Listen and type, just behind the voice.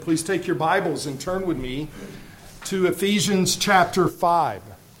Please take your Bibles and turn with me to Ephesians chapter 5.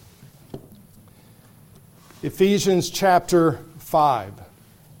 Ephesians chapter 5.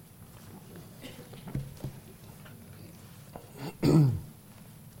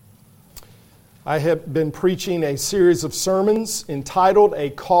 I have been preaching a series of sermons entitled A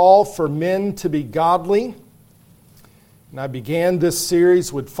Call for Men to be Godly. And I began this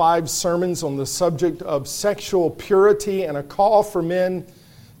series with 5 sermons on the subject of sexual purity and a call for men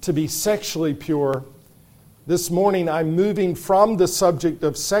to be sexually pure. This morning I'm moving from the subject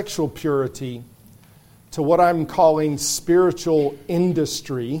of sexual purity to what I'm calling spiritual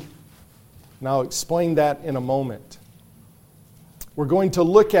industry. And I'll explain that in a moment. We're going to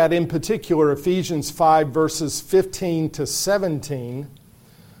look at, in particular, Ephesians 5 verses 15 to 17.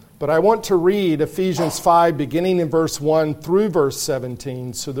 But I want to read Ephesians 5 beginning in verse 1 through verse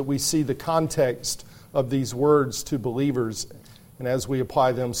 17 so that we see the context of these words to believers and as we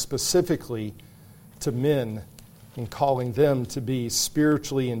apply them specifically to men and calling them to be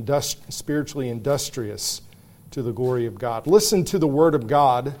spiritually industrious to the glory of God. Listen to the word of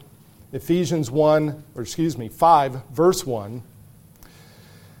God, Ephesians 5, verse 1.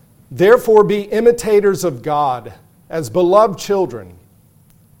 Therefore be imitators of God as beloved children,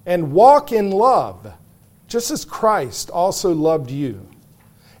 and walk in love, just as Christ also loved you,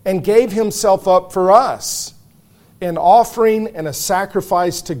 and gave himself up for us, an offering and a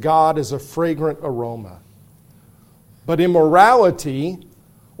sacrifice to God as a fragrant aroma. But immorality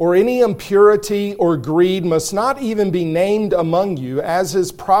or any impurity or greed must not even be named among you, as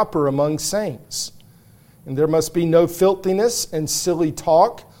is proper among saints. And there must be no filthiness and silly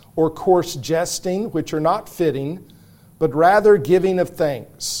talk or coarse jesting, which are not fitting, but rather giving of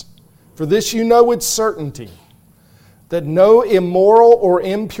thanks. For this you know with certainty, that no immoral or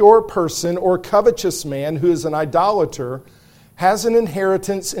impure person or covetous man who is an idolater has an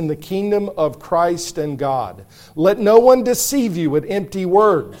inheritance in the kingdom of Christ and God. Let no one deceive you with empty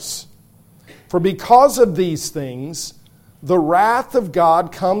words. For because of these things, the wrath of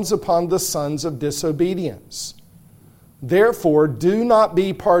God comes upon the sons of disobedience. Therefore, do not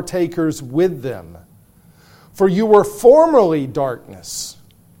be partakers with them. For you were formerly darkness,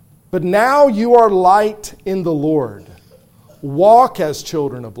 but now you are light in the Lord. Walk as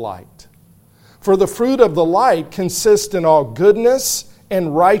children of light. For the fruit of the light consists in all goodness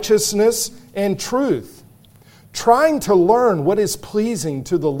and righteousness and truth, trying to learn what is pleasing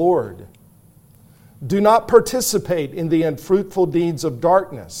to the Lord. Do not participate in the unfruitful deeds of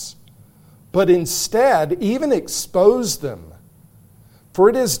darkness, but instead even expose them. For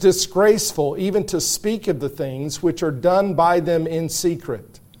it is disgraceful even to speak of the things which are done by them in secret.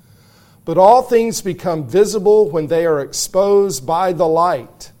 But all things become visible when they are exposed by the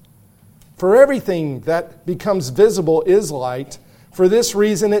light. For everything that becomes visible is light. For this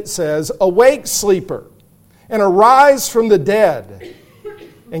reason it says, awake, sleeper, and arise from the dead,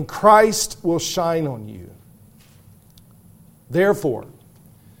 and Christ will shine on you. Therefore,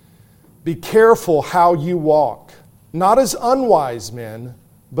 be careful how you walk, not as unwise men,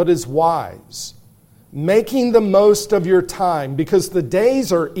 but as wise, making the most of your time, because the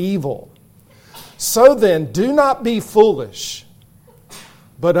days are evil. So then, do not be foolish,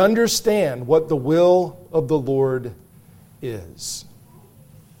 but understand what the will of the Lord is.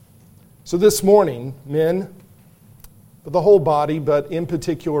 So this morning, men, for the whole body, but in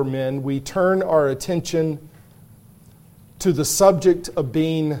particular men, we turn our attention to the subject of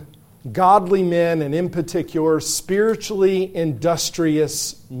being godly men, and in particular, spiritually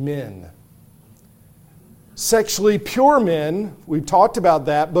industrious men. Sexually pure men, we've talked about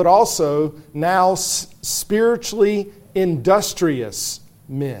that, but also now spiritually industrious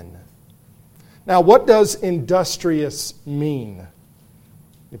men. Now, what does industrious mean?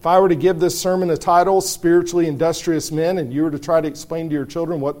 If I were to give this sermon a title, Spiritually Industrious Men, and you were to try to explain to your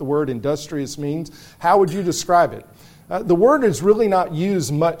children what the word industrious means, how would you describe it? The word is really not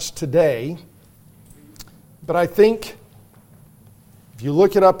used much today, but I think if you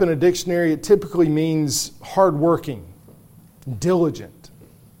look it up in a dictionary, it typically means hardworking, diligent.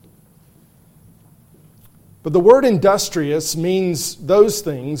 But the word industrious means those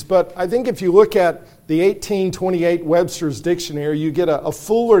things, but I think if you look at the 1828 Webster's Dictionary, you get a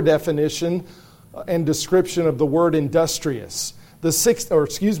fuller definition and description of the word industrious. The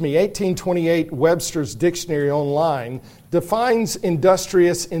 1828 Webster's Dictionary online defines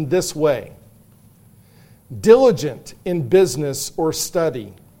industrious in this way: diligent in business or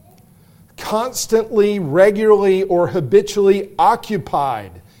study, constantly, regularly, or habitually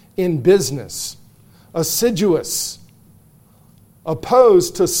occupied in business, assiduous,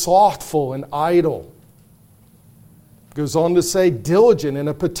 opposed to slothful and idle, Goes on to say diligent in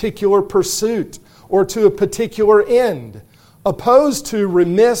a particular pursuit or to a particular end, opposed to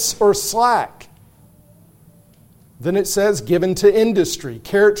remiss or slack. Then it says given to industry,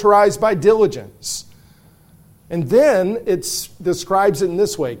 characterized by diligence. And then it describes it in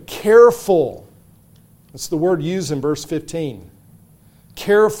this way, careful. That's the word used in verse 15.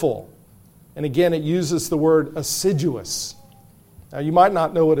 Careful. And again, it uses the word assiduous. Now, you might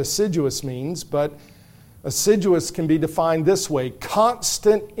not know what assiduous means, but assiduous can be defined this way: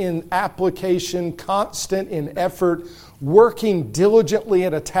 constant in application, constant in effort, working diligently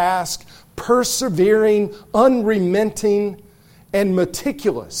at a task, persevering, unrelenting, and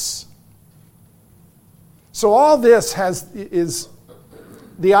meticulous. So all this is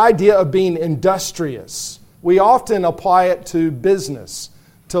the idea of being industrious. We often apply it to business,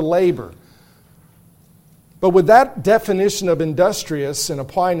 to labor. But with that definition of industrious and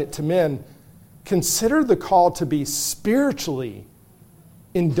applying it to men, consider the call to be spiritually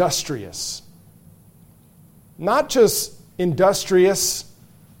industrious. Not just industrious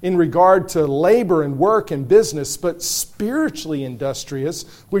in regard to labor and work and business, but spiritually industrious,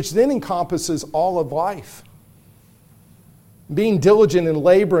 which then encompasses all of life. Being diligent in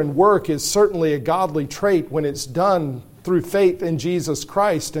labor and work is certainly a godly trait when it's done through faith in Jesus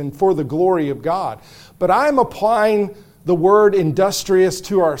Christ and for the glory of God. But I'm applying the word industrious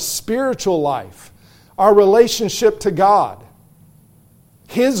to our spiritual life, our relationship to God,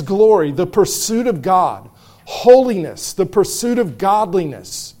 His glory, the pursuit of God, holiness, the pursuit of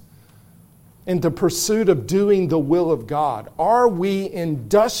godliness, and the pursuit of doing the will of God. Are we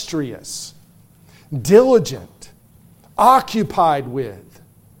industrious, diligent, occupied with,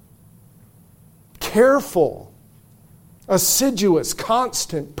 careful, assiduous,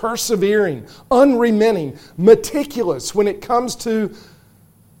 constant, persevering, unremitting, meticulous when it comes to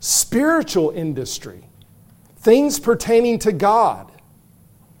spiritual industry, things pertaining to God?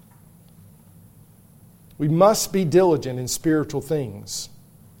 We must be diligent in spiritual things.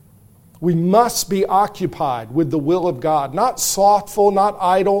 We must be occupied with the will of God, not slothful, not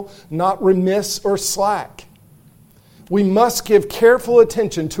idle, not remiss or slack. We must give careful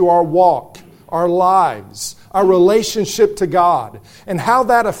attention to our walk, our lives, our relationship to God, and how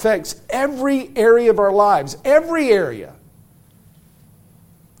that affects every area of our lives, every area.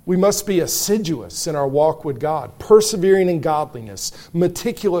 We must be assiduous in our walk with God, persevering in godliness,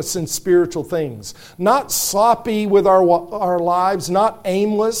 meticulous in spiritual things, not sloppy with our lives, not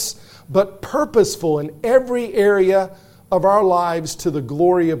aimless, but purposeful in every area of our lives to the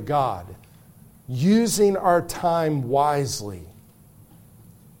glory of God, using our time wisely.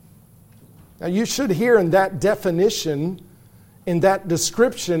 Now, you should hear in that definition, in that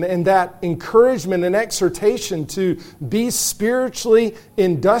description, and that encouragement and exhortation to be spiritually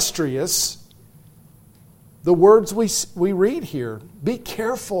industrious, the words we read here: be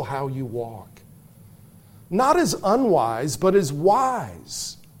careful how you walk. Not as unwise, but as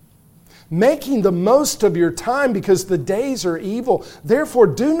wise. Making the most of your time because the days are evil. Therefore,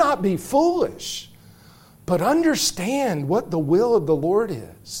 do not be foolish, but understand what the will of the Lord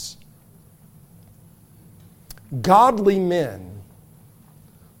is. Godly men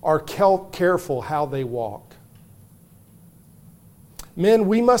are careful how they walk. Men,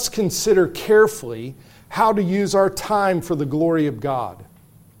 we must consider carefully how to use our time for the glory of God.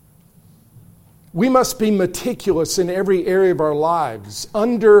 We must be meticulous in every area of our lives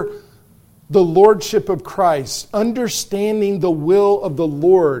under the lordship of Christ, understanding the will of the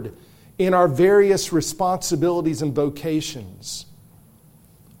Lord in our various responsibilities and vocations.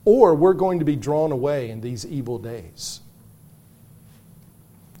 Or we're going to be drawn away in these evil days.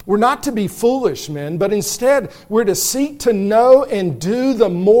 We're not to be foolish men, but instead we're to seek to know and do the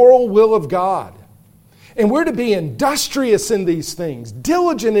moral will of God. And we're to be industrious in these things,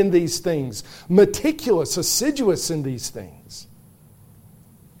 diligent in these things, meticulous, assiduous in these things.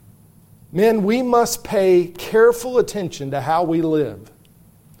 Men, we must pay careful attention to how we live,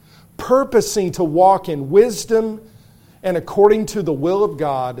 purposing to walk in wisdom and according to the will of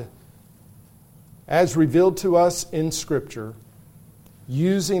God as revealed to us in Scripture,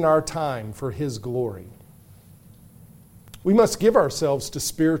 using our time for His glory. We must give ourselves to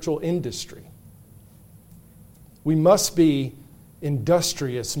spiritual industry. We must be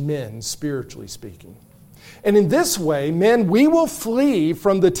industrious men, spiritually speaking. And in this way, men, we will flee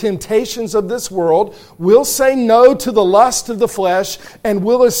from the temptations of this world, we'll say no to the lust of the flesh, and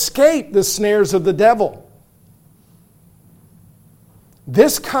we'll escape the snares of the devil.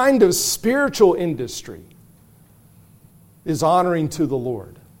 This kind of spiritual industry is honoring to the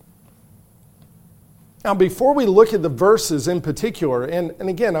Lord. Now, before we look at the verses in particular, and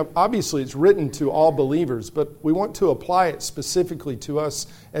again, obviously it's written to all believers, but we want to apply it specifically to us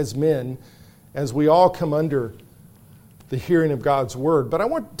as men as we all come under the hearing of God's word. But I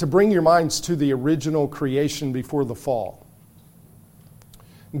want to bring your minds to the original creation before the fall.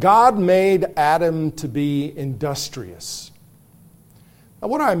 God made Adam to be industrious. Now,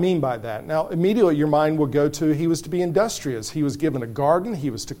 what do I mean by that? Now, immediately your mind will go to he was to be industrious. He was given a garden.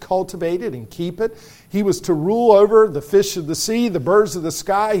 He was to cultivate it and keep it. He was to rule over the fish of the sea, the birds of the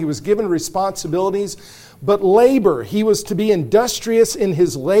sky. He was given responsibilities. But labor, he was to be industrious in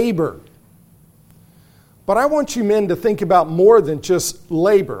his labor. But I want you men to think about more than just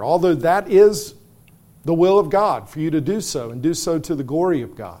labor, although that is the will of God for you to do so and do so to the glory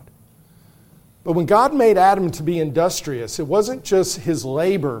of God. But when God made Adam to be industrious, it wasn't just his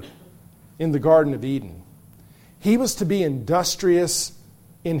labor in the Garden of Eden. He was to be industrious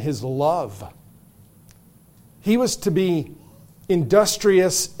in his love. He was to be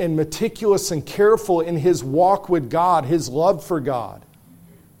industrious and meticulous and careful in his walk with God, his love for God,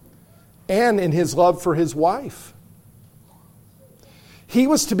 and in his love for his wife. He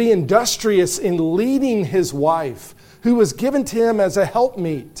was to be industrious in leading his wife, who was given to him as a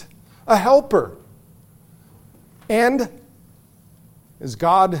helpmeet, a helper. And as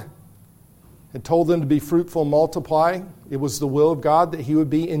God had told them to be fruitful and multiply, it was the will of God that he would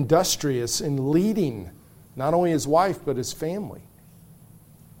be industrious in leading not only his wife, but his family.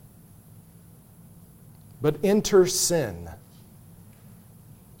 But enter sin.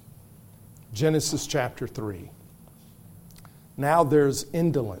 Genesis chapter 3. Now there's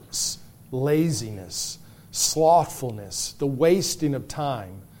indolence, laziness, slothfulness, the wasting of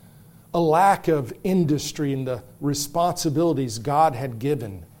time, a lack of industry in the responsibilities God had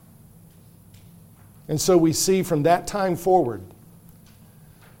given. And so we see from that time forward,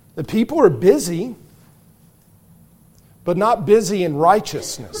 the people are busy, but not busy in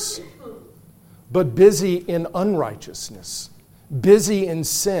righteousness, but busy in unrighteousness, busy in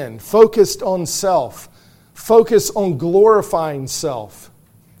sin, focused on self, focused on glorifying self.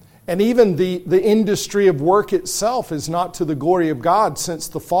 And even the industry of work itself is not to the glory of God since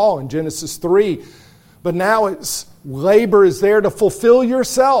the fall in Genesis 3. But now it's labor is there to fulfill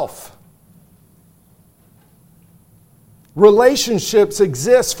yourself. Relationships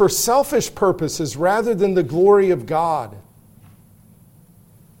exist for selfish purposes rather than the glory of God.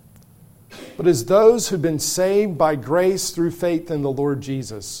 But as those who've been saved by grace through faith in the Lord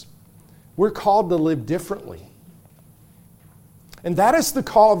Jesus, we're called to live differently. And that is the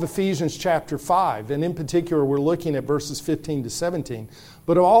call of Ephesians chapter 5. And in particular, we're looking at verses 15 to 17.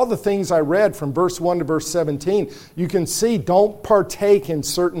 But of all the things I read from verse 1 to verse 17, you can see don't partake in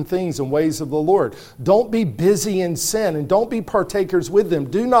certain things and ways of the Lord. Don't be busy in sin and don't be partakers with them.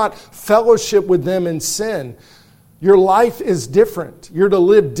 Do not fellowship with them in sin. Your life is different. You're to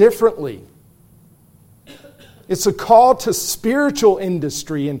live differently. It's a call to spiritual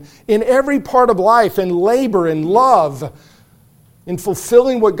industry and in every part of life, and labor and love, in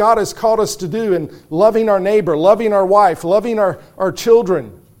fulfilling what God has called us to do, and loving our neighbor, loving our wife, loving our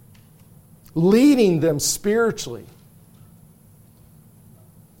children, leading them spiritually.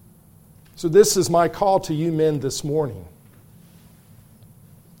 So this is my call to you men this morning,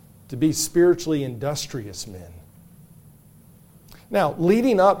 to be spiritually industrious men. Now,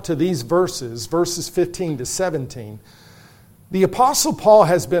 leading up to these verses 15 to 17, the Apostle Paul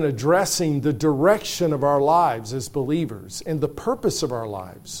has been addressing the direction of our lives as believers and the purpose of our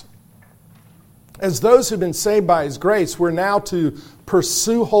lives. As those who've been saved by His grace, we're now to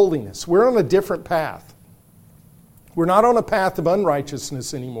pursue holiness. We're on a different path. We're not on a path of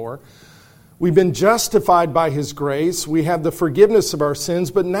unrighteousness anymore. We've been justified by His grace. We have the forgiveness of our sins,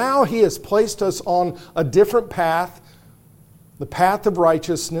 but now He has placed us on a different path, the path of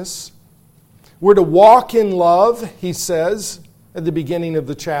righteousness. We're to walk in love, he says at the beginning of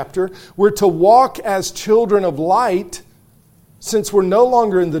the chapter. We're to walk as children of light, since we're no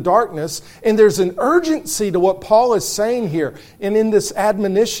longer in the darkness. And there's an urgency to what Paul is saying here and in this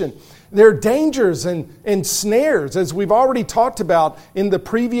admonition. There are dangers and snares, as we've already talked about in the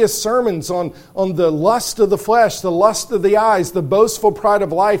previous sermons on the lust of the flesh, the lust of the eyes, the boastful pride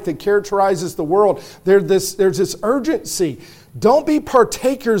of life that characterizes the world. There's this urgency. Don't be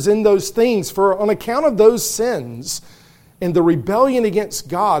partakers in those things, for on account of those sins and the rebellion against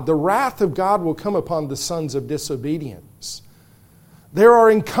God, the wrath of God will come upon the sons of disobedience. There are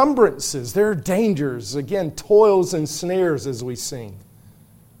encumbrances, there are dangers, again, toils and snares as we sing.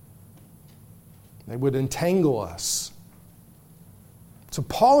 They would entangle us. So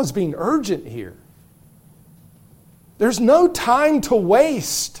Paul is being urgent here. There's no time to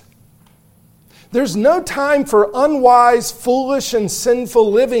waste. There's no time for unwise, foolish, and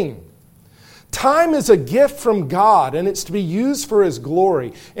sinful living. Time is a gift from God, and it's to be used for His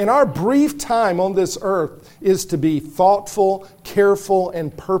glory. And our brief time on this earth is to be thoughtful, careful,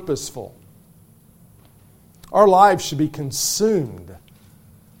 and purposeful. Our lives should be consumed,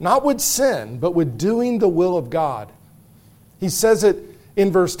 not with sin, but with doing the will of God. He says it in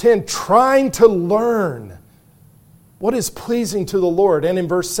verse 10, trying to learn what is pleasing to the Lord. And in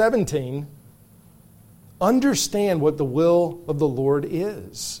verse 17, understand what the will of the Lord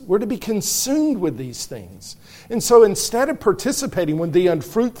is. We're to be consumed with these things. And so instead of participating with the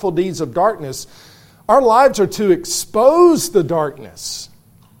unfruitful deeds of darkness, our lives are to expose the darkness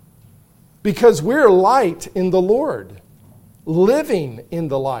because we're light in the Lord, living in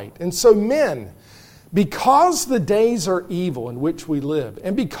the light. And so men, because the days are evil in which we live,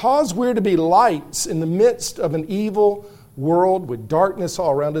 and because we're to be lights in the midst of an evil world with darkness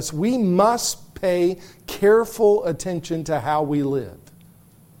all around us, we must pay careful attention to how we live.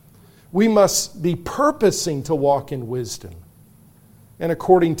 We must be purposing to walk in wisdom and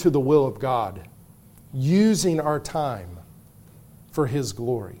according to the will of God, using our time for His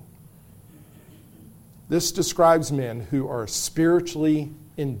glory. This describes men who are spiritually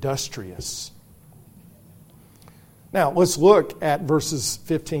industrious. Now, let's look at verses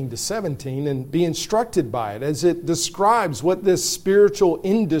 15 to 17 and be instructed by it as it describes what this spiritual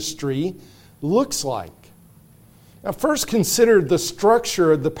industry looks like. Now, first consider the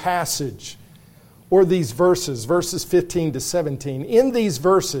structure of the passage or these verses 15 to 17. In these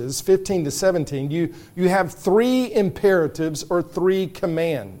verses, 15 to 17, you have three imperatives or three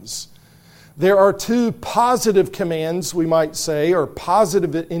commands. There are two positive commands, we might say, or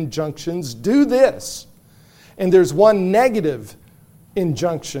positive injunctions. Do this. And there's one negative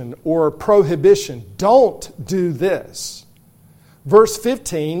injunction or prohibition. Don't do this. Verse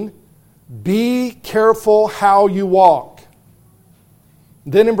 15, be careful how you walk.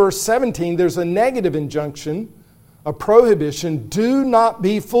 Then in verse 17, there's a negative injunction, a prohibition. Do not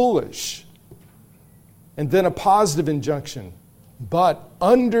be foolish. And then a positive injunction. But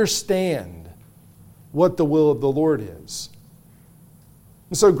understand what the will of the Lord is.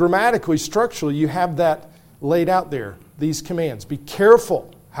 And so grammatically, structurally, you have that laid out there, these commands. Be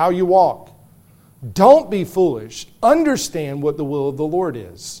careful how you walk. Don't be foolish. Understand what the will of the Lord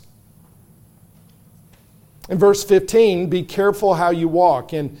is. In verse 15, be careful how you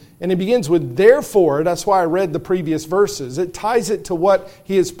walk. And it begins with therefore. That's why I read the previous verses. It ties it to what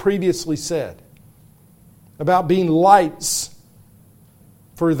he has previously said about being lights.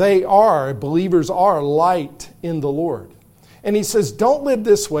 For believers are light in the Lord. And he says, don't live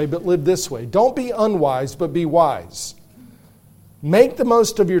this way, but live this way. Don't be unwise, but be wise. Make the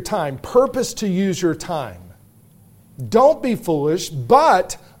most of your time. Purpose to use your time. Don't be foolish,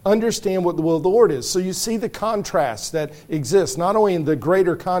 but understand what the will of the Lord is. So you see the contrast that exists, not only in the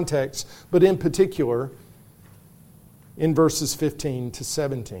greater context, but in particular in verses 15 to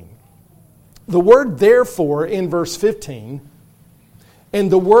 17. The word therefore in verse 15 and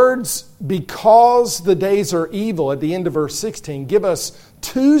the words, because the days are evil, at the end of verse 16, give us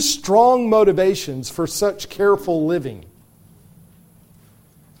two strong motivations for such careful living.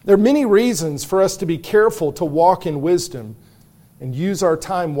 There are many reasons for us to be careful to walk in wisdom and use our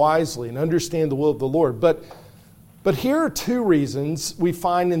time wisely and understand the will of the Lord. But here are two reasons we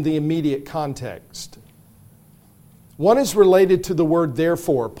find in the immediate context. One is related to the word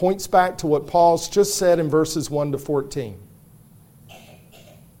therefore, points back to what Paul's just said in verses 1 to 14.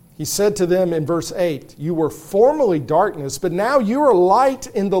 He said to them in verse 8, you were formerly darkness, but now you are light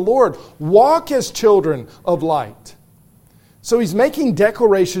in the Lord. Walk as children of light. So he's making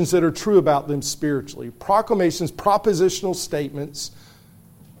declarations that are true about them spiritually. Proclamations, propositional statements.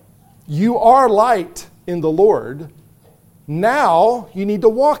 You are light in the Lord. Now you need to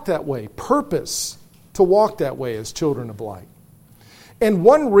walk that way. Purpose to walk that way as children of light. And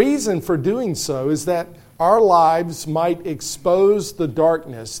one reason for doing so is that our lives might expose the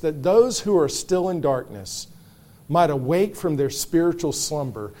darkness, that those who are still in darkness might awake from their spiritual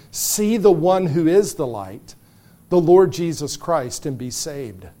slumber, see the one who is the light, the Lord Jesus Christ, and be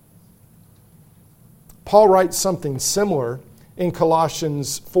saved. Paul writes something similar in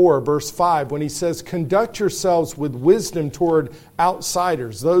Colossians 4, verse 5, when he says, conduct yourselves with wisdom toward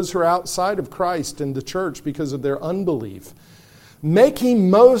outsiders, those who are outside of Christ and the church because of their unbelief, making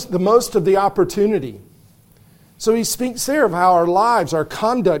the most of the opportunity. So he speaks there of how our lives, our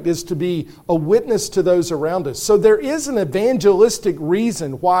conduct is to be a witness to those around us. So there is an evangelistic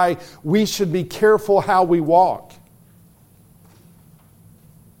reason why we should be careful how we walk.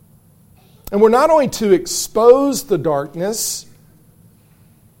 And we're not only to expose the darkness,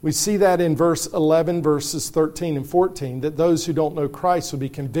 We see that in verse 11, verses 13 and 14, that those who don't know Christ will be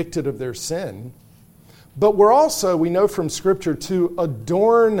convicted of their sin. But we're also, we know from Scripture, to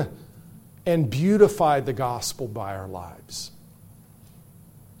adorn and beautify the gospel by our lives.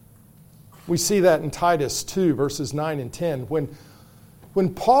 We see that in Titus 2, verses 9 and 10,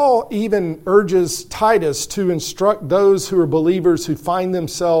 when Paul even urges Titus to instruct those who are believers who find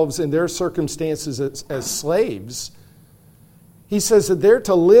themselves in their circumstances as slaves. He says that they're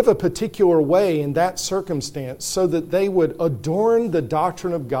to live a particular way in that circumstance so that they would adorn the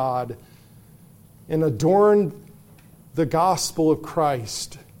doctrine of God and adorn the gospel of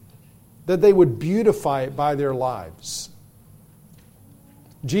Christ, that they would beautify it by their lives.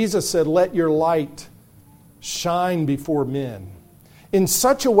 Jesus said, "Let your light shine before men in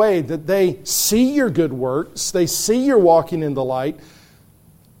such a way that they see your good works, they see your walking in the light,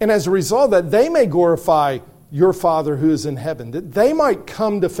 and as a result of that, they may glorify your Father who is in heaven, that they might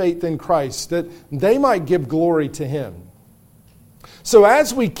come to faith in Christ, that they might give glory to Him." So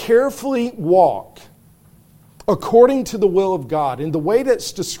as we carefully walk according to the will of God, in the way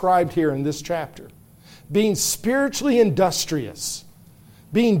that's described here in this chapter, being spiritually industrious,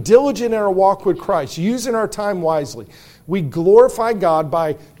 being diligent in our walk with Christ, using our time wisely, we glorify God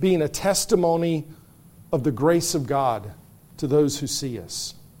by being a testimony of the grace of God to those who see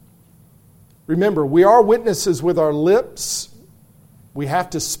us. Remember, we are witnesses with our lips. We have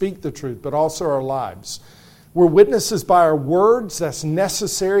to speak the truth, but also our lives. We're witnesses by our words, that's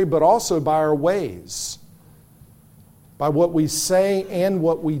necessary, but also by our ways, by what we say and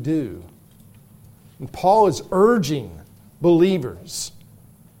what we do. And Paul is urging believers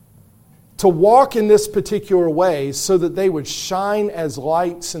to walk in this particular way so that they would shine as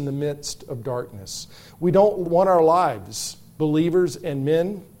lights in the midst of darkness. We don't want our lives, believers and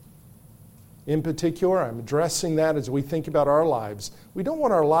men in particular, I'm addressing that as we think about our lives. We don't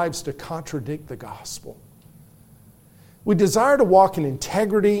want our lives to contradict the gospel. We desire to walk in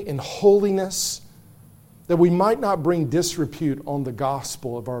integrity and holiness, that we might not bring disrepute on the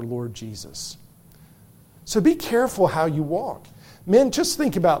gospel of our Lord Jesus. So be careful how you walk. Men, just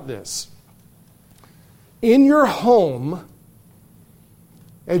think about this. In your home,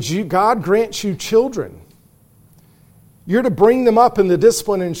 as God grants you children, you're to bring them up in the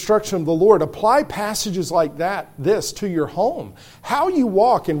discipline and instruction of the Lord. Apply passages like this to your home. How you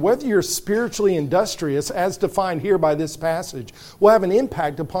walk and whether you're spiritually industrious, as defined here by this passage, will have an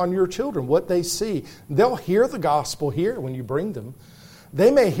impact upon your children, what they see. They'll hear the gospel here when you bring them. They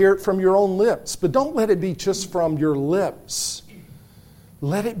may hear it from your own lips, but don't let it be just from your lips.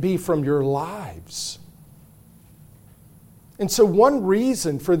 Let it be from your lives. And so one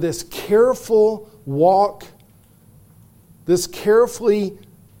reason for this careful walk, this carefully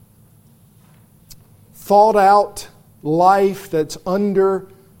thought out life that's under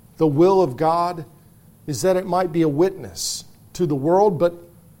the will of God, is that it might be a witness to the world, but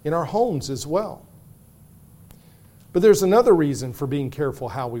in our homes as well. But there's another reason for being careful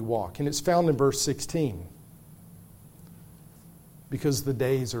how we walk, and it's found in verse 16. Because the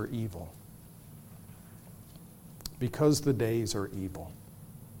days are evil. Because the days are evil.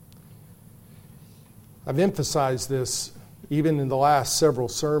 I've emphasized this even in the last several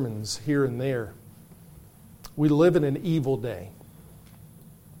sermons here and there. We live in an evil day.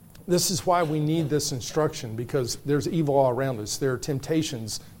 This is why we need this instruction, because there's evil all around us. There are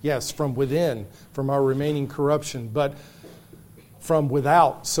temptations, yes, from within, from our remaining corruption, but from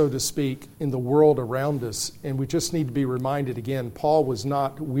without, so to speak, in the world around us. And we just need to be reminded again, Paul was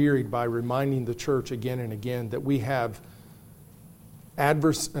not wearied by reminding the church again and again that we have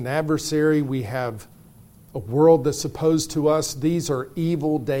an adversary, we have a world that's opposed to us. These are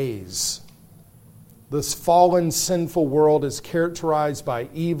evil days. This fallen, sinful world is characterized by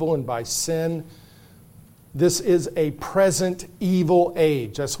evil and by sin. This is a present evil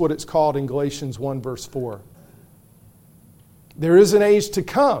age. That's what it's called in Galatians 1, verse 4. There is an age to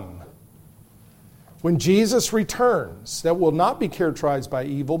come when Jesus returns that will not be characterized by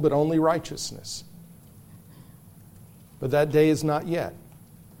evil, but only righteousness. But that day is not yet.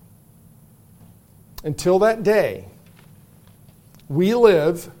 Until that day, we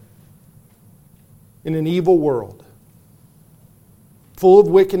live in an evil world, full of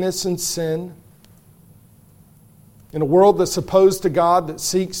wickedness and sin, in a world that's opposed to God, that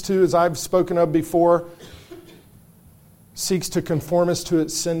seeks to, as I've spoken of before, seeks to conform us to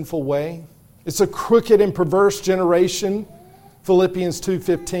its sinful way. It's a crooked and perverse generation, Philippians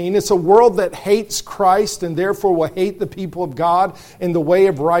 2:15. It's a world that hates Christ and therefore will hate the people of God in the way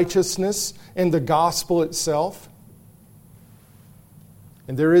of righteousness and the gospel itself.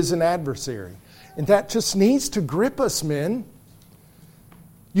 And there is an adversary. And that just needs to grip us, men.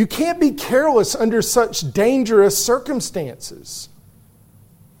 You can't be careless under such dangerous circumstances.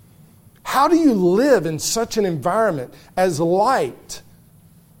 How do you live in such an environment as light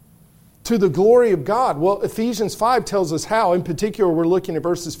to the glory of God? Well, Ephesians 5 tells us how. In particular, we're looking at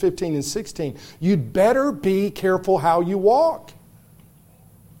verses 15 and 16. You'd better be careful how you walk.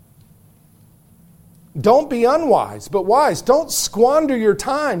 Don't be unwise, but wise. Don't squander your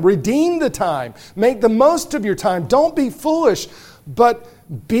time. Redeem the time. Make the most of your time. Don't be foolish, but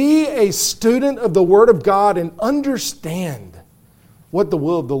be a student of the Word of God and understand what the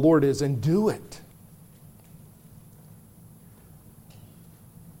will of the Lord is and do it.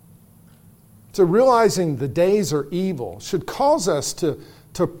 So realizing the days are evil should cause us to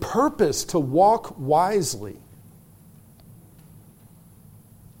purpose to walk wisely.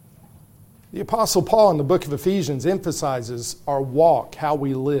 The Apostle Paul in the book of Ephesians emphasizes our walk, how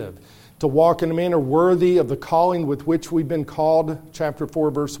we live. To walk in a manner worthy of the calling with which we've been called, chapter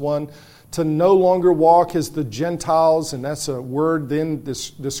 4, verse 1. To no longer walk as the Gentiles, and that's a word then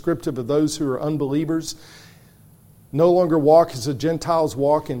descriptive of those who are unbelievers. No longer walk as the Gentiles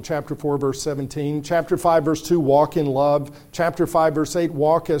walk in chapter 4, verse 17. Chapter 5, verse 2, walk in love. Chapter 5, verse 8,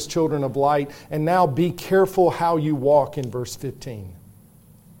 walk as children of light. And now be careful how you walk in verse 15.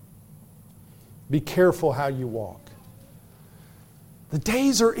 Be careful how you walk. The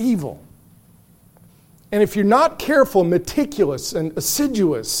days are evil. And if you're not careful, meticulous and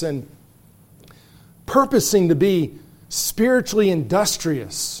assiduous and purposing to be spiritually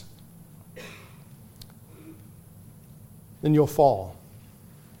industrious, then you'll fall.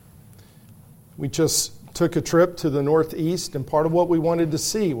 We just took a trip to the Northeast, and part of what we wanted to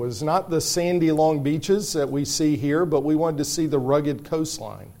see was not the sandy long beaches that we see here, but we wanted to see the rugged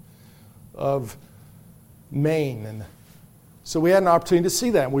coastline of Maine. And so we had an opportunity to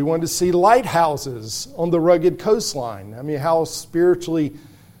see that. We wanted to see lighthouses on the rugged coastline. I mean, how spiritually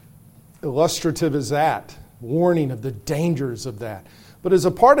illustrative is that? Warning of the dangers of that. But as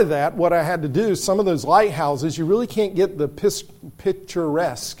a part of that, what I had to do, some of those lighthouses, you really can't get the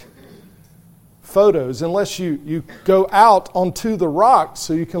picturesque photos unless you go out onto the rocks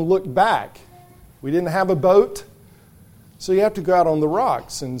so you can look back. We didn't have a boat, so you have to go out on the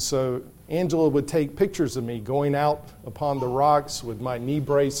rocks. And so Angela would take pictures of me going out upon the rocks with my knee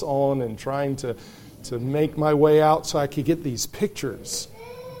brace on and trying to make my way out so I could get these pictures.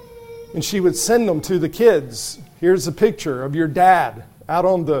 And she would send them to the kids. Here's a picture of your dad out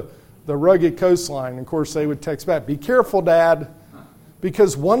on the rugged coastline. And of course, they would text back, "Be careful, Dad,"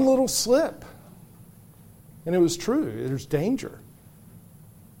 because one little slip. And it was true. There's danger.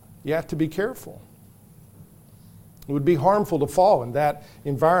 You have to be careful. It would be harmful to fall in that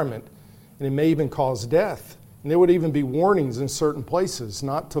environment, and it may even cause death. And there would even be warnings in certain places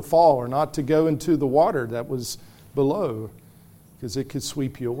not to fall or not to go into the water that was below, because it could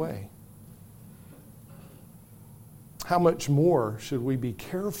sweep you away. How much more should we be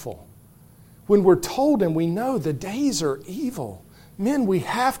careful when we're told and we know the days are evil? Men, we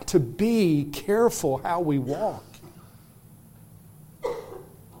have to be careful how we walk.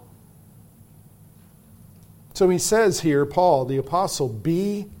 So he says here, Paul, the apostle,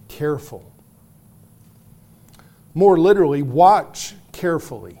 be careful. More literally, watch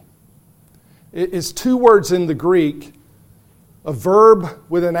carefully. It is two words in the Greek, a verb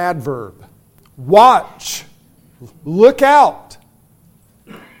with an adverb. Watch. Look out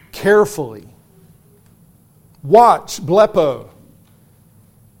carefully. Watch, blepo,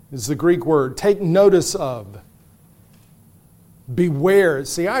 is the Greek word. Take notice of. Beware.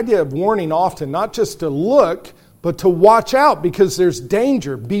 It's the idea of warning often, not just to look, but to watch out because there's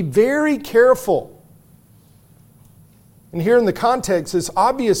danger. Be very careful. And here in the context, it's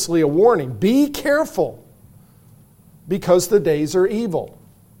obviously a warning. Be careful because the days are evil.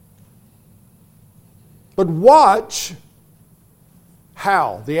 But watch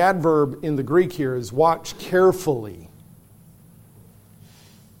how? The adverb in the Greek here is watch carefully.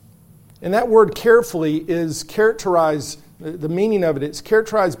 And that word carefully is characterized, the meaning of it is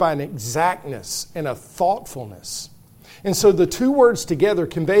characterized by an exactness and a thoughtfulness. And so the two words together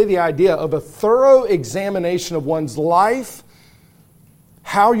convey the idea of a thorough examination of one's life,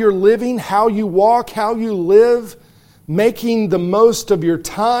 how you're living, how you walk, how you live, making the most of your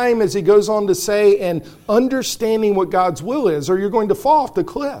time, as he goes on to say, and understanding what God's will is, or you're going to fall off the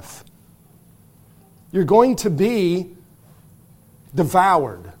cliff. You're going to be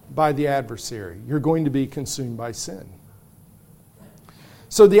devoured by the adversary. You're going to be consumed by sin.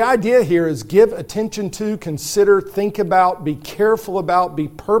 So the idea here is give attention to, consider, think about, be careful about, be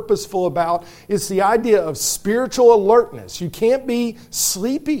purposeful about. It's the idea of spiritual alertness. You can't be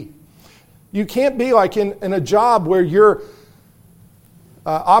sleepy. You can't be like in a job where you're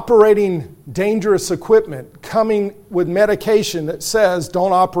operating dangerous equipment, coming with medication that says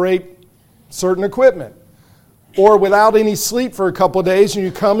don't operate certain equipment, or without any sleep for a couple of days and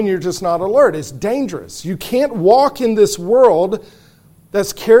you come and you're just not alert. It's dangerous. You can't walk in this world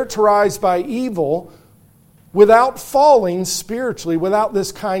that's characterized by evil without falling spiritually, without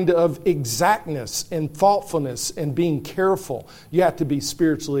this kind of exactness and thoughtfulness and being careful. You have to be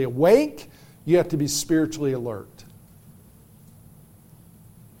spiritually awake. You have to be spiritually alert.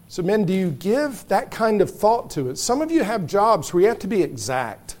 So men, do you give that kind of thought to it? Some of you have jobs where you have to be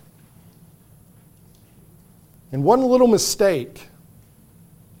exact. And one little mistake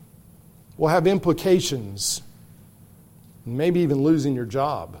will have implications, maybe even losing your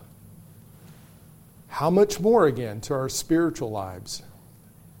job. How much more, again, to our spiritual lives?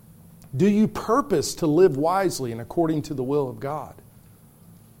 Do you purpose to live wisely and according to the will of God?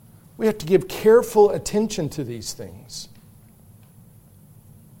 We have to give careful attention to these things.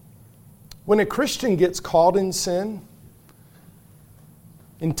 When a Christian gets caught in sin,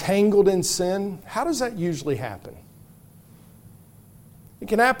 entangled in sin, how does that usually happen? It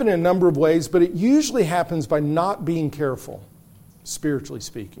can happen in a number of ways, but it usually happens by not being careful, spiritually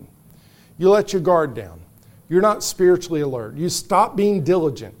speaking. You let your guard down. You're not spiritually alert. You stop being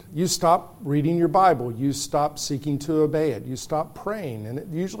diligent. You stop reading your Bible. You stop seeking to obey it. You stop praying, and it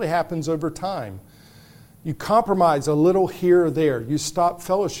usually happens over time. You compromise a little here or there. You stop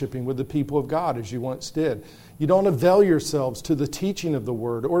fellowshipping with the people of God as you once did. You don't avail yourselves to the teaching of the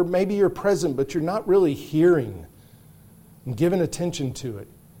Word, or maybe you're present, but you're not really hearing and giving attention to it.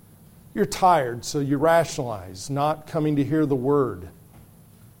 You're tired, so you rationalize not coming to hear the Word.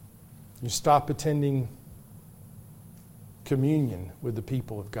 You stop attending communion with the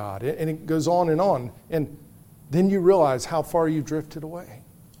people of God. And it goes on. And then you realize how far you drifted away.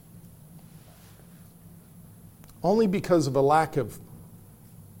 Only because of a lack of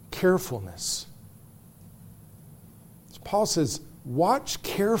carefulness. Paul says, watch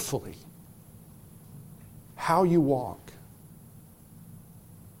carefully how you walk.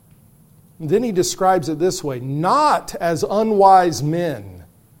 And then he describes it this way, not as unwise men,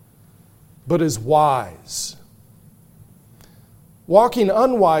 but as wise. Walking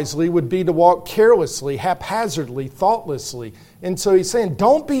unwisely would be to walk carelessly, haphazardly, thoughtlessly. And so he's saying,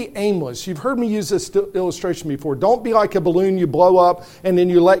 don't be aimless. You've heard me use this illustration before. Don't be like a balloon you blow up and then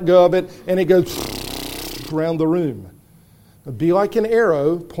you let go of it and it goes around the room. Be like an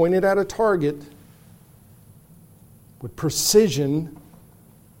arrow pointed at a target with precision,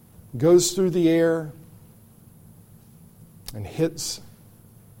 goes through the air and hits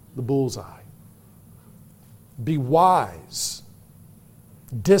the bullseye. Be wise,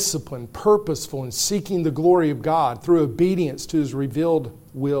 disciplined, purposeful in seeking the glory of God through obedience to His revealed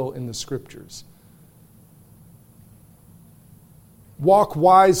will in the Scriptures. Walk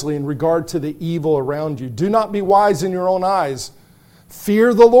wisely in regard to the evil around you. Do not be wise in your own eyes.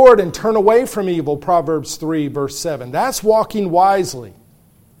 Fear the Lord and turn away from evil, Proverbs 3, verse 7. That's walking wisely.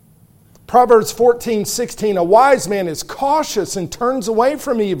 Proverbs 14:16, a wise man is cautious and turns away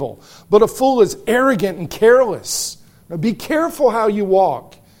from evil, but a fool is arrogant and careless. Now be careful how you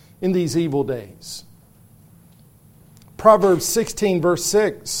walk in these evil days. Proverbs 16, verse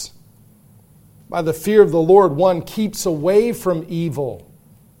 6. By the fear of the Lord, one keeps away from evil.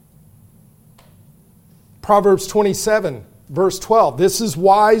 Proverbs 27, verse 12. This is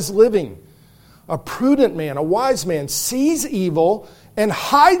wise living. A prudent man, a wise man, sees evil and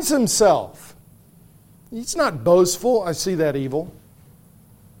hides himself. He's not boastful. I see that evil.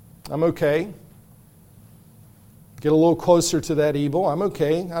 I'm okay. Get a little closer to that evil. I'm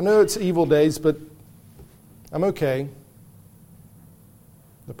okay. I know it's evil days, but I'm okay.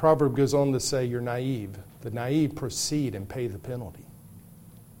 The proverb goes on to say you're naive. The naive proceed and pay the penalty.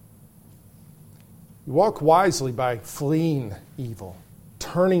 You walk wisely by fleeing evil,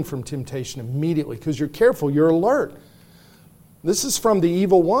 turning from temptation immediately because you're careful, you're alert. This is from the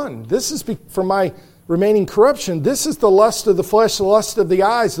evil one. This is from my remaining corruption. This is the lust of the flesh, the lust of the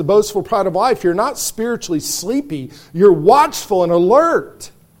eyes, the boastful pride of life. You're not spiritually sleepy. You're watchful and alert.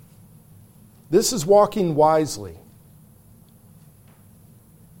 This is walking wisely.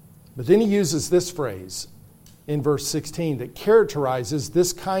 But then he uses this phrase in verse 16 that characterizes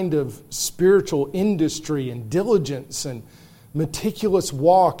this kind of spiritual industry and diligence and meticulous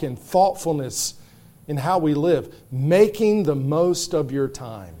walk and thoughtfulness in how we live. Making the most of your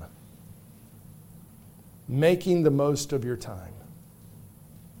time. Making the most of your time.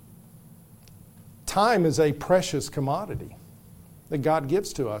 Time is a precious commodity that God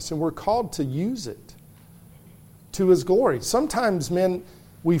gives to us, and we're called to use it to His glory. Sometimes, men,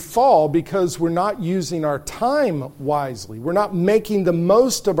 We fall because we're not using our time wisely. We're not making the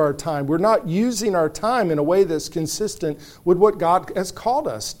most of our time. We're not using our time in a way that's consistent with what God has called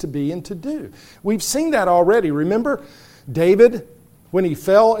us to be and to do. We've seen that already. Remember David, when he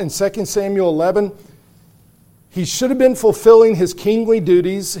fell in 2 Samuel 11, he should have been fulfilling his kingly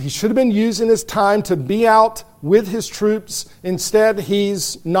duties. He should have been using his time to be out with his troops. Instead,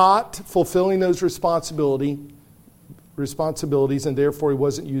 he's not fulfilling those responsibilities, and therefore he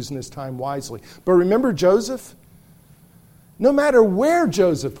wasn't using his time wisely. But remember Joseph? No matter where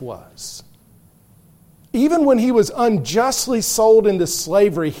Joseph was, even when he was unjustly sold into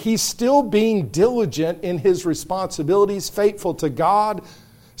slavery, he's still being diligent in his responsibilities, faithful to God,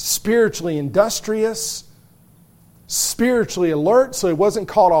 spiritually industrious, spiritually alert, so he wasn't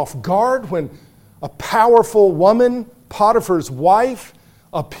caught off guard when a powerful woman, Potiphar's wife,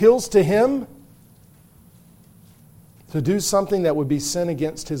 appeals to him to do something that would be sin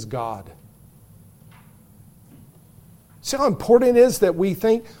against his God. See how important it is that we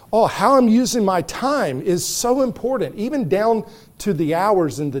think, how I'm using my time is so important, even down to the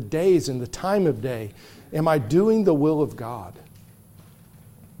hours and the days and the time of day. Am I doing the will of God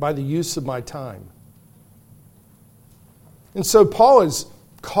by the use of my time? And so Paul is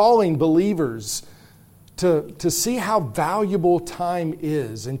calling believers to see how valuable time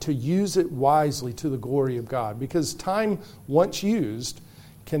is and to use it wisely to the glory of God. Because time, once used,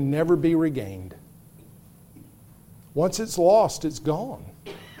 can never be regained. Once it's lost, it's gone.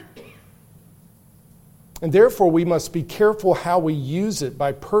 And therefore, we must be careful how we use it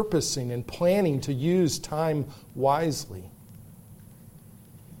by purposing and planning to use time wisely.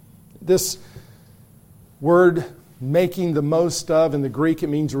 This word, making the most of, in the Greek it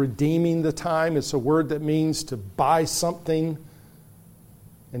means redeeming the time. It's a word that means to buy something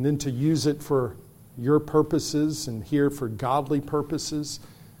and then to use it for your purposes, and here for godly purposes.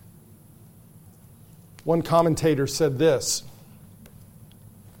 One commentator said this: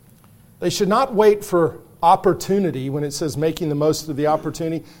 they should not wait for opportunity. When it says making the most of the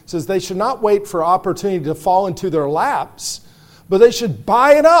opportunity, it says they should not wait for opportunity to fall into their laps, but they should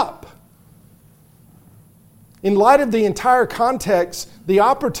buy it up. In light of the entire context, the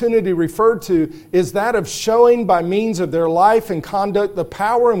opportunity referred to is that of showing by means of their life and conduct the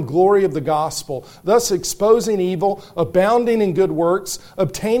power and glory of the gospel, thus exposing evil, abounding in good works,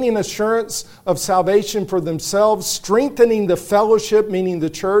 obtaining assurance of salvation for themselves, strengthening the fellowship, meaning the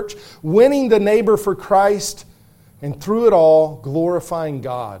church, winning the neighbor for Christ, and through it all, glorifying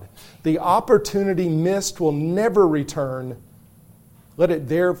God. The opportunity missed will never return. Let it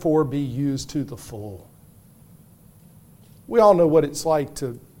therefore be used to the full. We all know what it's like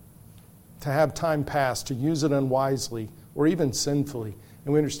to have time pass, to use it unwisely or even sinfully.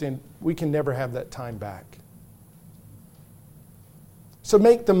 And we understand we can never have that time back. So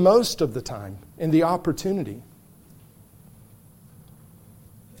make the most of the time and the opportunity.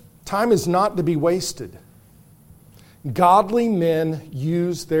 Time is not to be wasted. Godly men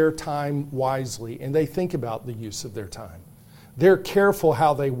use their time wisely, and they think about the use of their time. They're careful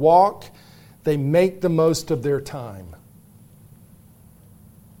how they walk. They make the most of their time.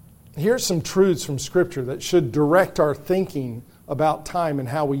 Here's some truths from Scripture that should direct our thinking about time and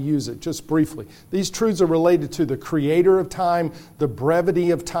how we use it, just briefly. These truths are related to the creator of time, the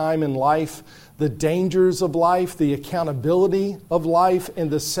brevity of time in life, the dangers of life, the accountability of life,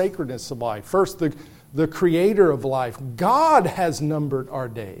 and the sacredness of life. First, the creator of life. God has numbered our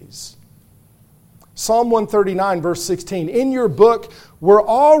days. Psalm 139, verse 16, in your book were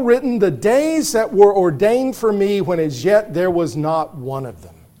all written the days that were ordained for me when as yet there was not one of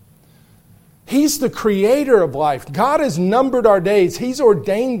them. He's the creator of life. God has numbered our days. He's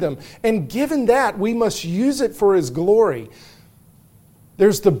ordained them. And given that, we must use it for His glory.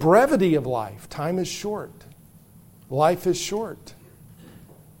 There's the brevity of life. Time is short. Life is short.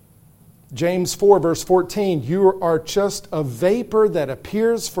 James 4, verse 14, you are just a vapor that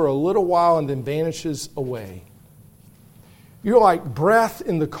appears for a little while and then vanishes away. You're like breath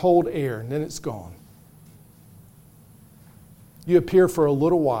in the cold air, and then it's gone. You appear for a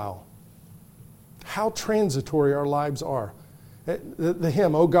little while. How transitory our lives are. The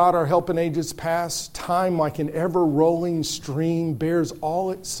hymn, O God, our help in ages past, time like an ever-rolling stream bears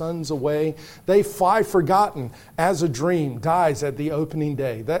all its sons away. They fly forgotten as a dream dies at the opening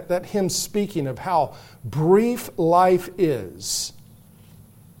day. That hymn speaking of how brief life is.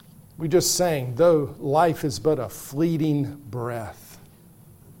 We just sang, though life is but a fleeting breath,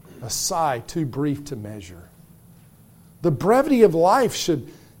 a sigh too brief to measure. The brevity of life should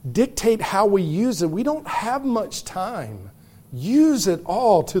dictate how we use it. We don't have much time. Use it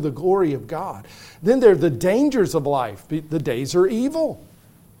all to the glory of God. Then there are the dangers of life. The days are evil.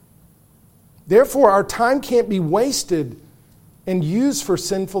 Therefore, our time can't be wasted and used for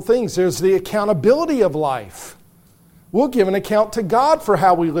sinful things. There's the accountability of life. We'll give an account to God for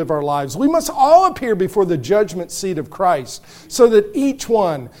how we live our lives. We must all appear before the judgment seat of Christ so that each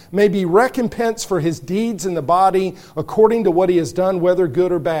one may be recompensed for his deeds in the body according to what he has done, whether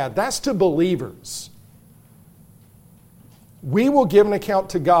good or bad. That's to believers. We will give an account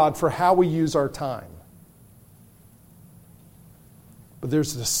to God for how we use our time. But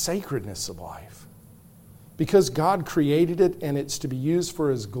there's the sacredness of life. Because God created it and it's to be used for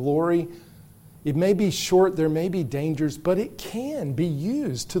His glory, it may be short, there may be dangers, but it can be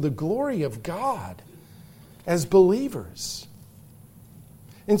used to the glory of God as believers.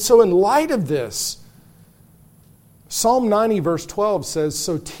 And so in light of this, Psalm 90 verse 12 says,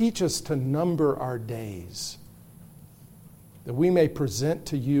 "So teach us to number our days, that we may present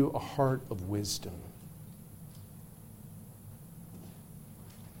to you a heart of wisdom."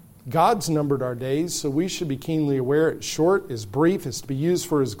 God's numbered our days, so we should be keenly aware it's short, it's brief, it's to be used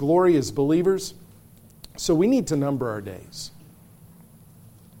for His glory as believers. So we need to number our days.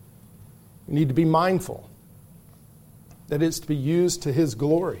 We need to be mindful that it's to be used to His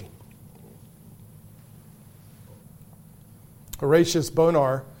glory. Horatius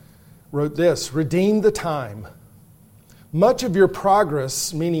Bonar wrote this, "Redeem the time. Much of your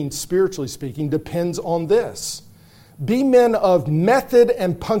progress, meaning spiritually speaking, depends on this. Be men of method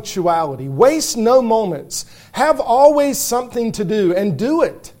and punctuality. Waste no moments. Have always something to do, and do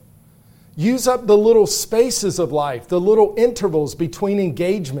it. Use up the little spaces of life, the little intervals between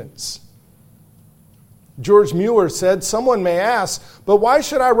engagements." George Mueller said, "Someone may ask, but why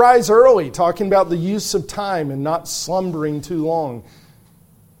should I rise early?" Talking about the use of time and not slumbering too long.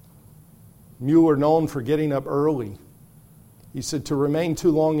 Mueller, known for getting up early, he said, "To remain too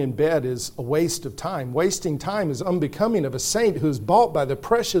long in bed is a waste of time. Wasting time is unbecoming of a saint who is bought by the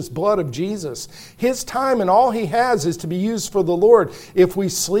precious blood of Jesus. His time and all he has is to be used for the Lord. If we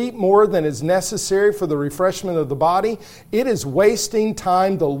sleep more than is necessary for the refreshment of the body, it is wasting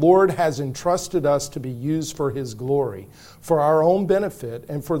time the Lord has entrusted us to be used for His glory, for our own benefit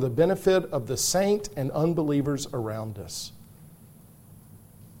and for the benefit of the saint and unbelievers around us."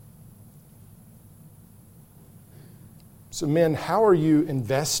 So men, how are you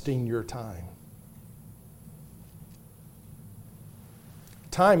investing your time?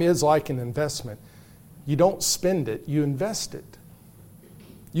 Time is like an investment. You don't spend it, you invest it.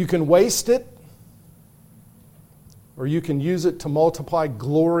 You can waste it, or you can use it to multiply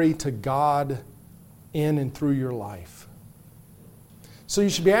glory to God in and through your life. So you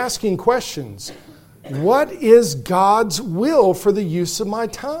should be asking questions. What is God's will for the use of my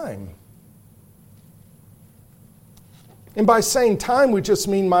time? And by saying time, we just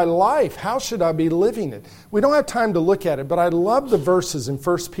mean my life. How should I be living it? We don't have time to look at it, but I love the verses in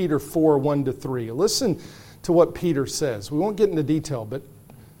 1 Peter 4, 1-3. Listen to what Peter says. We won't get into detail, but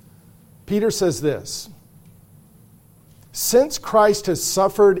Peter says this, "Since Christ has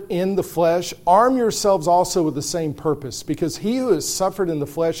suffered in the flesh, arm yourselves also with the same purpose, because he who has suffered in the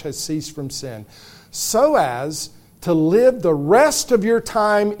flesh has ceased from sin, so as to live the rest of your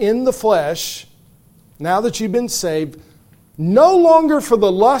time in the flesh, now that you've been saved, no longer for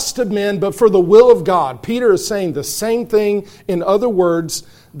the lust of men, but for the will of God." Peter is saying the same thing in other words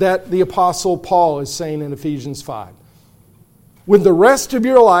that the Apostle Paul is saying in Ephesians 5. With the rest of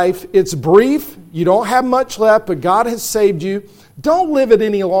your life, it's brief, you don't have much left, but God has saved you. Don't live it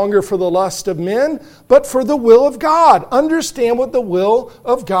any longer for the lust of men, but for the will of God. Understand what the will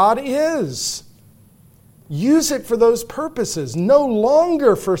of God is. Use it for those purposes, no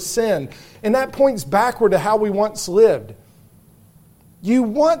longer for sin. And that points backward to how we once lived. You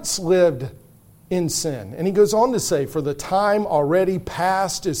once lived in sin. And he goes on to say, "For the time already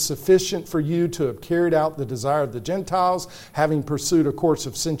past is sufficient for you to have carried out the desire of the Gentiles, having pursued a course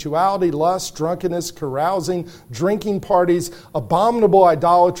of sensuality, lust, drunkenness, carousing, drinking parties, abominable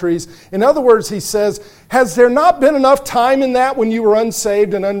idolatries." In other words, he says, has there not been enough time in that when you were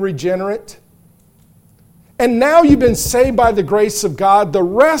unsaved and unregenerate? And now you've been saved by the grace of God. The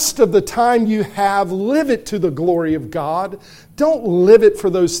rest of the time you have, live it to the glory of God. Don't live it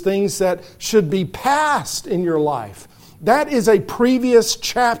for those things that should be past in your life. That is a previous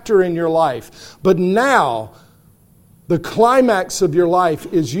chapter in your life. But now, the climax of your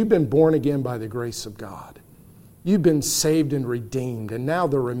life is you've been born again by the grace of God. You've been saved and redeemed. And now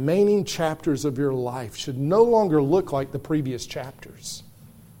the remaining chapters of your life should no longer look like the previous chapters.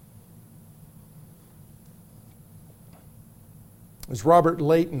 As Robert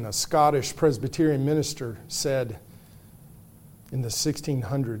Leighton, a Scottish Presbyterian minister, said in the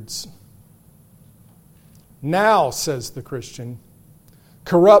 1600s, "Now," says the Christian,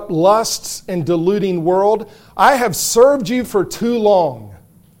 corrupt lusts and deluding world. I have served you for too long.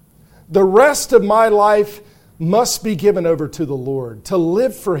 The rest of my life must be given over to the Lord, to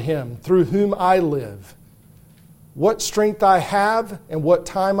live for Him through whom I live. What strength I have and what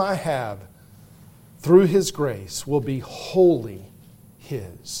time I have, through His grace, will be wholly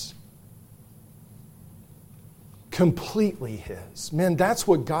His. Completely His. Man, that's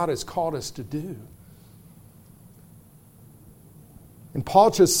what God has called us to do. And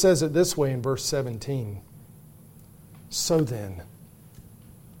Paul just says it this way in verse 17. So then,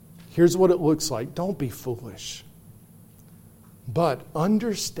 here's what it looks like. Don't be foolish, but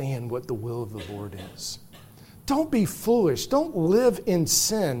understand what the will of the Lord is. Don't be foolish. Don't live in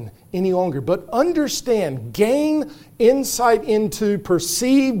sin any longer, but understand, gain insight into,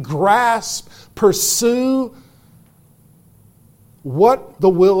 perceive, grasp, pursue what the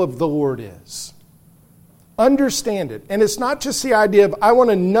will of the Lord is. Understand it. And it's not just the idea of, I want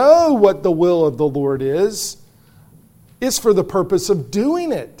to know what the will of the Lord is. It's for the purpose of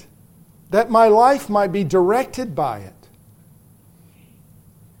doing it, that my life might be directed by it.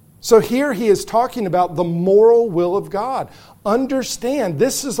 So here he is talking about the moral will of God. Understand,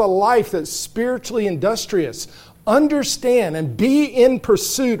 this is a life that's spiritually industrious. Understand and be in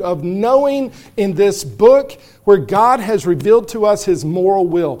pursuit of knowing in this book where God has revealed to us His moral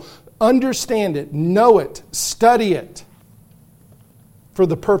will. Understand it, know it, study it for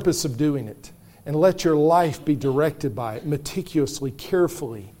the purpose of doing it. And let your life be directed by it meticulously,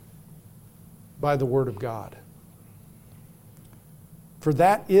 carefully by the Word of God. For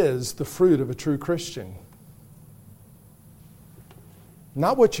that is the fruit of a true Christian.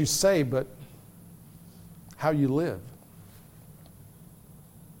 Not what you say, but how you live.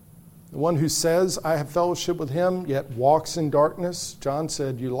 The one who says, I have fellowship with Him, yet walks in darkness, John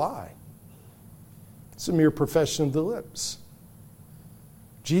said, you lie. It's a mere profession of the lips.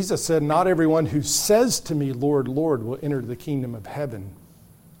 Jesus said, not everyone who says to me, Lord, Lord, will enter the kingdom of heaven,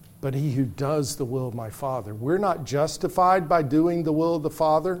 but he who does the will of my Father. We're not justified by doing the will of the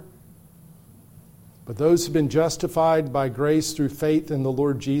Father, but those who've been justified by grace through faith in the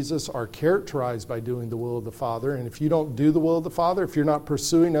Lord Jesus are characterized by doing the will of the Father. And if you don't do the will of the Father, if you're not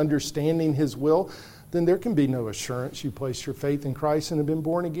pursuing understanding His will, then there can be no assurance you place your faith in Christ and have been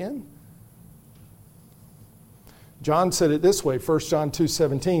born again. John said it this way, 1 John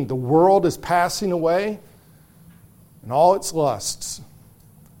 2:17, the world is passing away and all its lusts,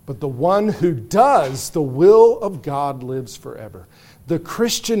 but the one who does the will of God lives forever. The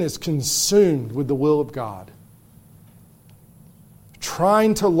Christian is consumed with the will of God,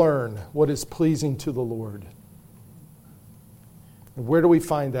 trying to learn what is pleasing to the Lord. And where do we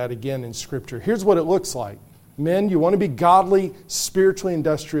find that again in Scripture? Here's what it looks like. Men, you want to be godly, spiritually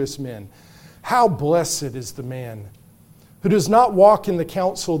industrious men. How blessed is the man who does not walk in the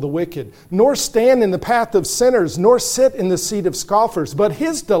counsel of the wicked, nor stand in the path of sinners, nor sit in the seat of scoffers. But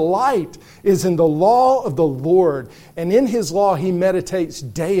his delight is in the law of the Lord, and in His law he meditates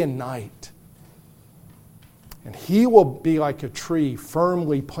day and night. And he will be like a tree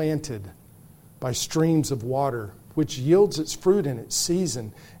firmly planted by streams of water, which yields its fruit in its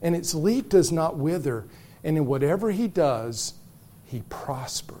season, and its leaf does not wither, and in whatever he does, he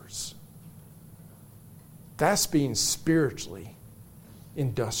prospers. That's being spiritually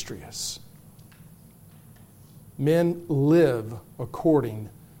industrious. Men live according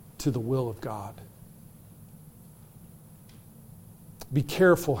to the will of God. Be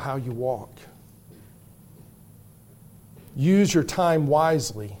careful how you walk. Use your time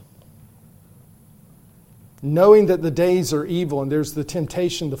wisely. Knowing that the days are evil and there's the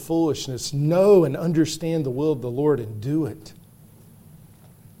temptation to foolishness, know and understand the will of the Lord and do it.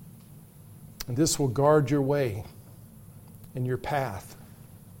 And this will guard your way and your path.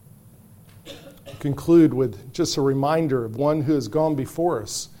 I'll conclude with just a reminder of one who has gone before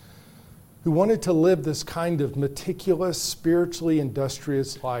us, who wanted to live this kind of meticulous, spiritually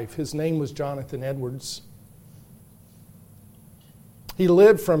industrious life. His name was Jonathan Edwards. He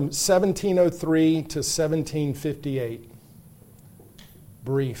lived from 1703 to 1758.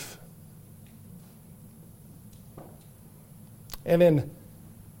 Brief. And in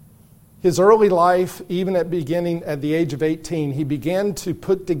his early life, even at the age of 18, he began to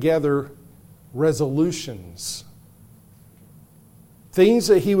put together resolutions. Things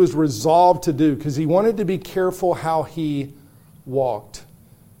that he was resolved to do because he wanted to be careful how he walked.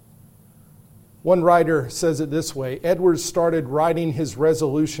 One writer says it this way, Edwards started writing his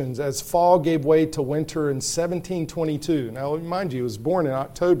resolutions as fall gave way to winter in 1722. Now, mind you, he was born in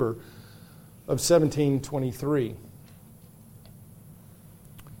October of 1723. It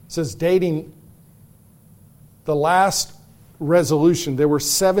says, dating the last resolution. There were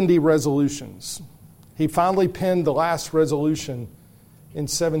 70 resolutions. He finally penned the last resolution in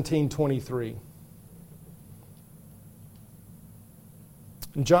 1723.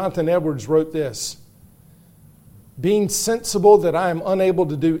 And Jonathan Edwards wrote this: being sensible that I am unable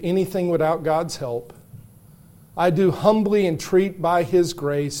to do anything without God's help, I do humbly entreat by His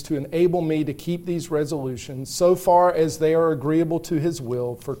grace to enable me to keep these resolutions so far as they are agreeable to His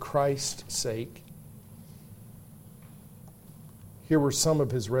will for Christ's sake. Here were some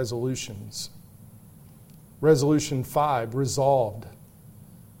of his resolutions. Resolution 5, resolved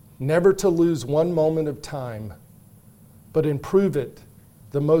never to lose one moment of time, but improve it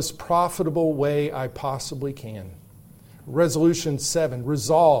the most profitable way I possibly can. Resolution 7,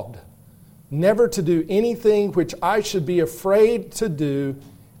 resolved never to do anything which I should be afraid to do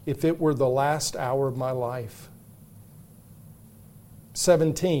if it were the last hour of my life.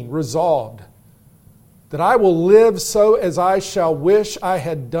 17, resolved that I will live so as I shall wish I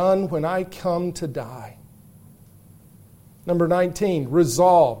had done when I come to die. Number 19,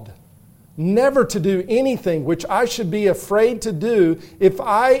 resolved never to do anything which I should be afraid to do if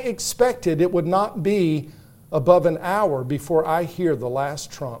I expected it would not be above an hour before I hear the last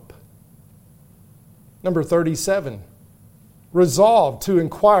trump. Number 37, resolved to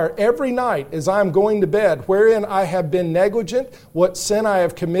inquire every night as I am going to bed wherein I have been negligent, what sin I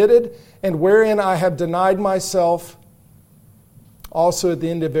have committed, and wherein I have denied myself, also at the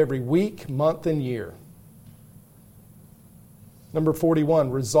end of every week, month, and year. Number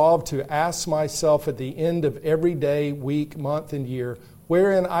 41, resolved to ask myself at the end of every day, week, month, and year,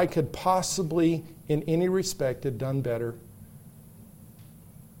 wherein I could possibly, in any respect, have done better.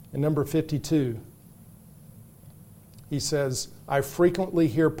 And number 52, he says, I frequently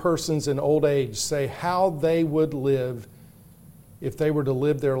hear persons in old age say how they would live if they were to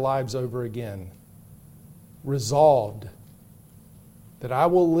live their lives over again. Resolved that I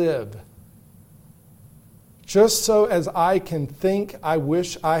will live just so as I can think I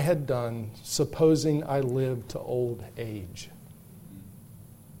wish I had done, supposing I live to old age.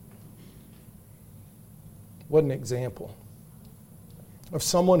 What an example of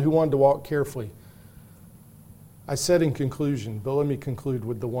someone who wanted to walk carefully. I said in conclusion, but let me conclude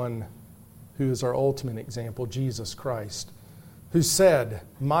with the one who is our ultimate example, Jesus Christ, who said,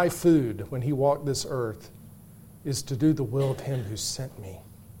 my food when he walked this earth is to do the will of him who sent me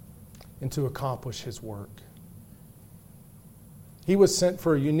and to accomplish his work. He was sent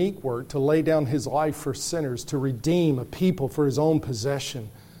for a unique work, to lay down his life for sinners, to redeem a people for his own possession.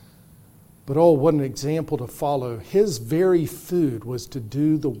 But oh, what an example to follow. His very food was to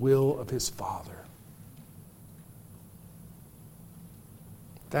do the will of his Father.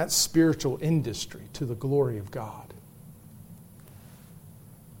 That's spiritual industry to the glory of God.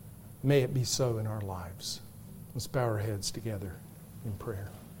 May it be so in our lives. Let's bow our heads together in prayer.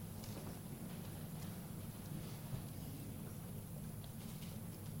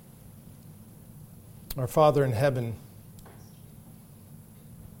 Our Father in heaven,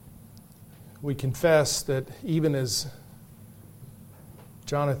 we confess that even as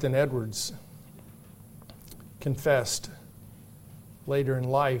Jonathan Edwards confessed later in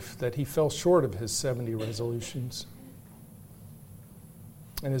life that he fell short of his 70 resolutions,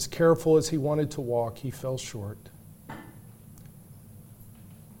 and as careful as he wanted to walk, he fell short.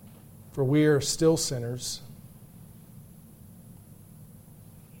 For we are still sinners.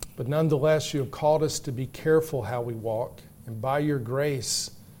 But nonetheless, you have called us to be careful how we walk, and by your grace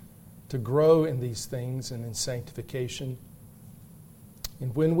to grow in these things and in sanctification.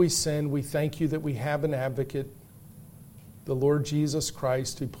 And when we sin, we thank you that we have an advocate, the Lord Jesus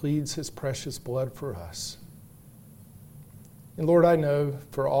Christ, who pleads his precious blood for us. And Lord, I know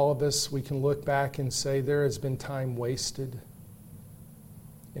for all of us, we can look back and say there has been time wasted.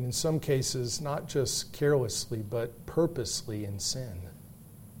 And in some cases, not just carelessly, but purposely in sin.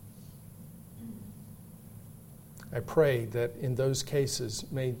 I pray that in those cases,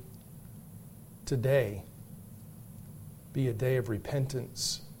 may today be a day of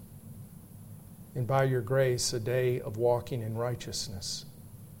repentance, and by your grace, a day of walking in righteousness.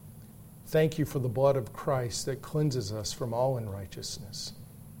 Thank you for the blood of Christ that cleanses us from all unrighteousness.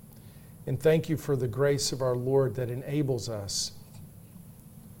 And thank you for the grace of our Lord that enables us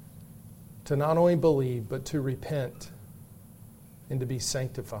to not only believe, but to repent and to be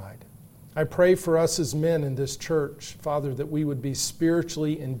sanctified. I pray for us as men in this church, Father, that we would be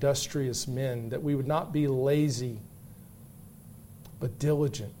spiritually industrious men, that we would not be lazy, but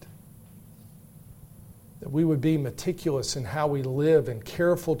diligent, that we would be meticulous in how we live and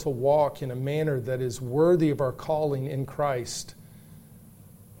careful to walk in a manner that is worthy of our calling in Christ,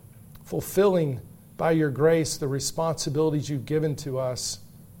 fulfilling by your grace, the responsibilities you've given to us,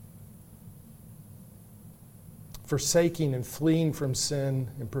 forsaking and fleeing from sin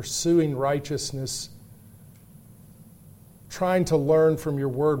and pursuing righteousness, trying to learn from your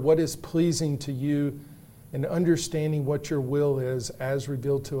word what is pleasing to you and understanding what your will is as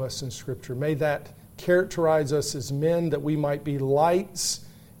revealed to us in Scripture. May that characterize us as men, that we might be lights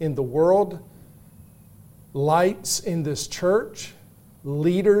in the world, lights in this church,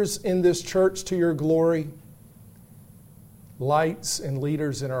 leaders in this church to your glory, lights and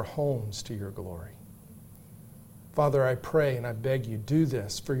leaders in our homes to your glory. Father, I pray and I beg you, do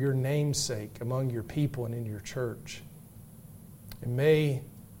this for your name's sake among your people and in your church. And may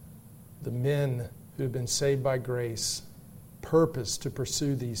the men who have been saved by grace purpose to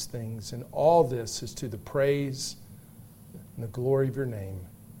pursue these things. And all this is to the praise and the glory of your name.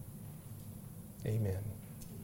 Amen.